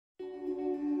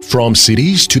From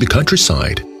cities to the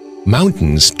countryside,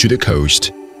 mountains to the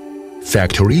coast,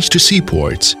 factories to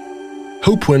seaports,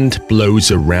 Hopewind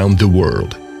blows around the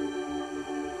world.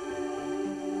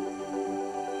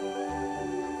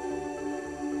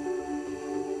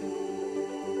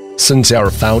 Since our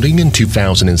founding in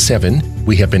 2007,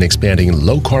 we have been expanding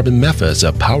low-carbon methods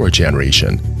of power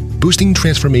generation, boosting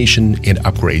transformation and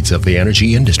upgrades of the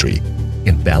energy industry,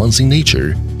 and balancing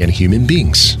nature and human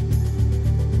beings.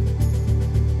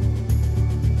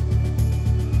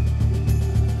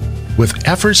 With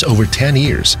efforts over 10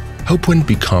 years, Hopewind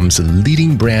becomes a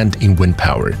leading brand in wind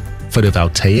power,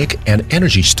 photovoltaic and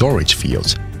energy storage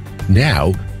fields.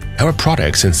 Now, our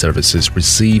products and services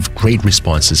receive great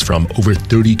responses from over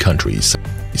 30 countries,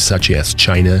 such as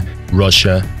China,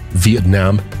 Russia,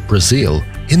 Vietnam, Brazil,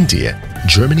 India,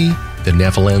 Germany, the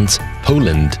Netherlands,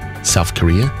 Poland, South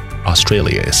Korea,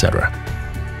 Australia, etc.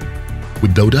 We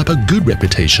build up a good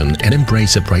reputation and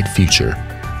embrace a bright future.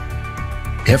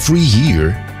 Every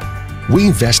year, we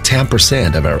invest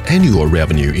 10% of our annual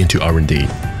revenue into R&D,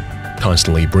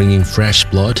 constantly bringing fresh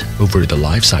blood over the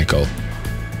life cycle.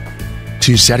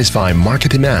 To satisfy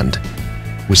market demand,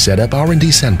 we set up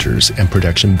R&D centers and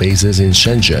production bases in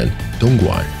Shenzhen,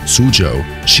 Dongguan, Suzhou,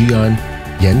 Xi'an,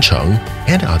 Yancheng,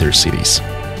 and other cities.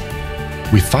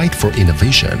 We fight for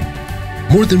innovation.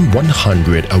 More than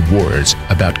 100 awards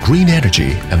about green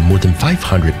energy and more than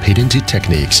 500 patented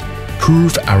techniques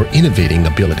prove our innovating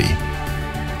ability,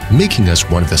 making us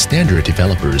one of the standard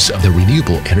developers of the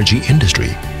renewable energy industry.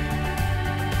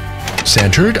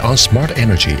 Centered on smart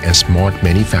energy and smart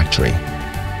manufacturing,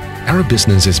 our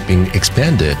business is being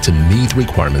expanded to meet the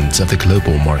requirements of the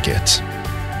global market.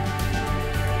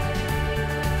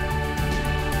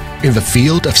 In the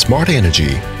field of smart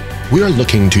energy, we are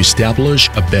looking to establish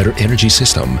a better energy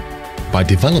system by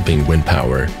developing wind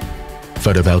power,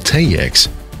 photovoltaics,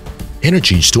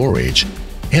 energy storage,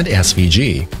 and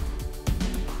SVG.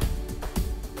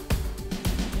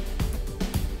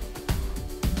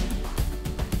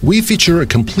 We feature a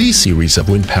complete series of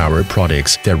wind power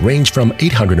products that range from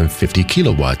 850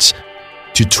 kilowatts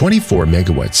to 24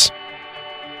 megawatts.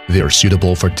 They are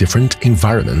suitable for different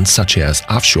environments such as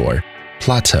offshore,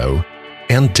 plateau,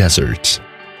 and deserts.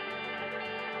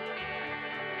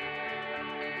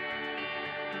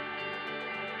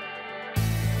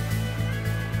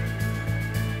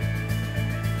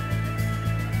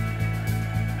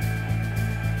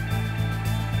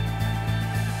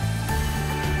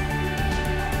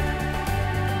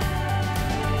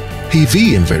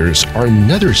 PV inverters are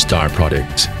another star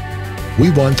product. We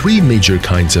want three major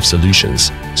kinds of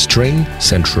solutions: string,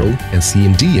 central, and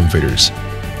CMD inverters.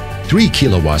 3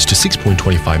 kilowatts to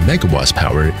 6.25 megawatts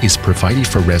power is provided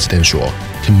for residential,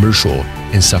 commercial,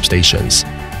 and substations,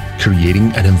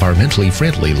 creating an environmentally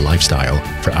friendly lifestyle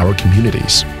for our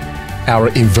communities. Our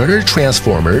inverter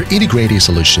transformer integrated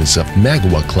solutions of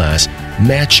megawatt class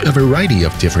match a variety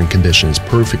of different conditions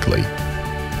perfectly.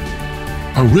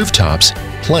 On rooftops,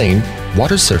 plain,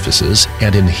 water surfaces,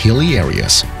 and in hilly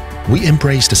areas, we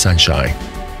embrace the sunshine.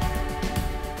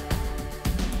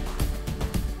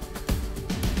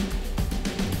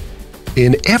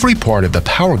 In every part of the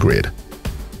power grid,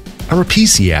 our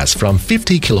PCS from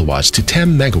 50 kilowatts to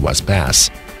 10 megawatts BAS,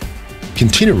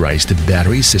 containerized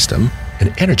battery system,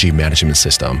 and energy management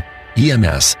system,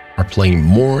 EMS, are playing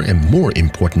more and more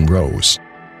important roles.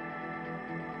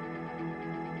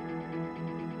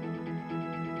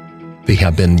 They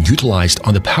have been utilized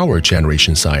on the power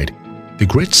generation side, the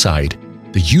grid side,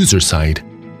 the user side,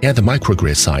 and the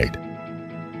microgrid side.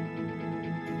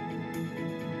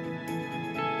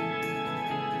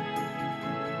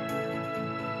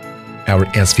 Our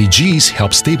SVGs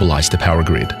help stabilize the power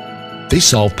grid. They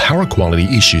solve power quality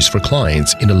issues for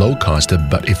clients in a low-cost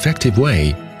but effective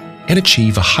way and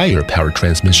achieve a higher power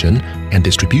transmission and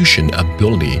distribution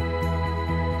ability.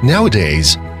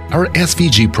 Nowadays, our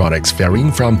SVG products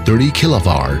varying from 30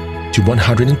 kVAR to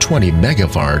 120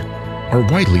 MVAR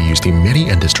are widely used in many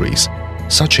industries,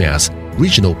 such as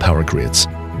regional power grids,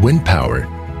 wind power,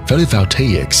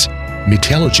 photovoltaics,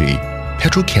 metallurgy,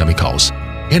 petrochemicals,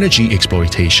 energy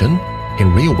exploitation,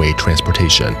 and railway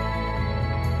transportation.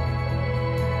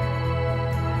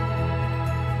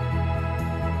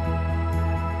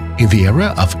 In the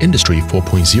era of Industry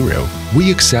 4.0, we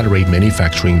accelerate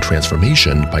manufacturing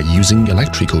transformation by using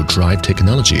electrical drive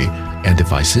technology and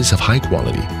devices of high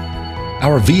quality.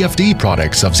 Our VFD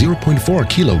products of 0.4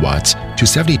 kilowatts to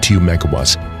 72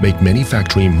 megawatts make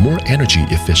manufacturing more energy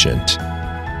efficient.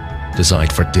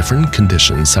 Designed for different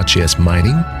conditions such as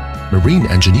mining, marine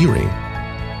engineering,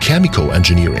 chemical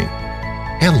engineering,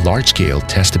 and large-scale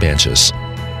test benches,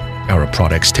 Our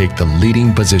products take the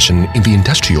leading position in the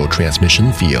industrial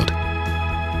transmission field.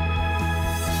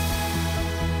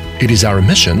 It is our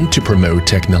mission to promote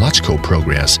technological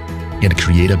progress and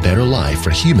create a better life for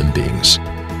human beings.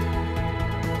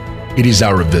 It is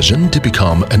our vision to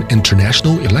become an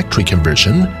international electric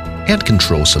conversion and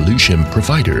control solution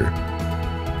provider.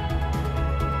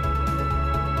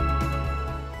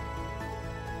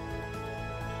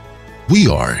 We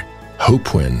are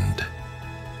Hopewind.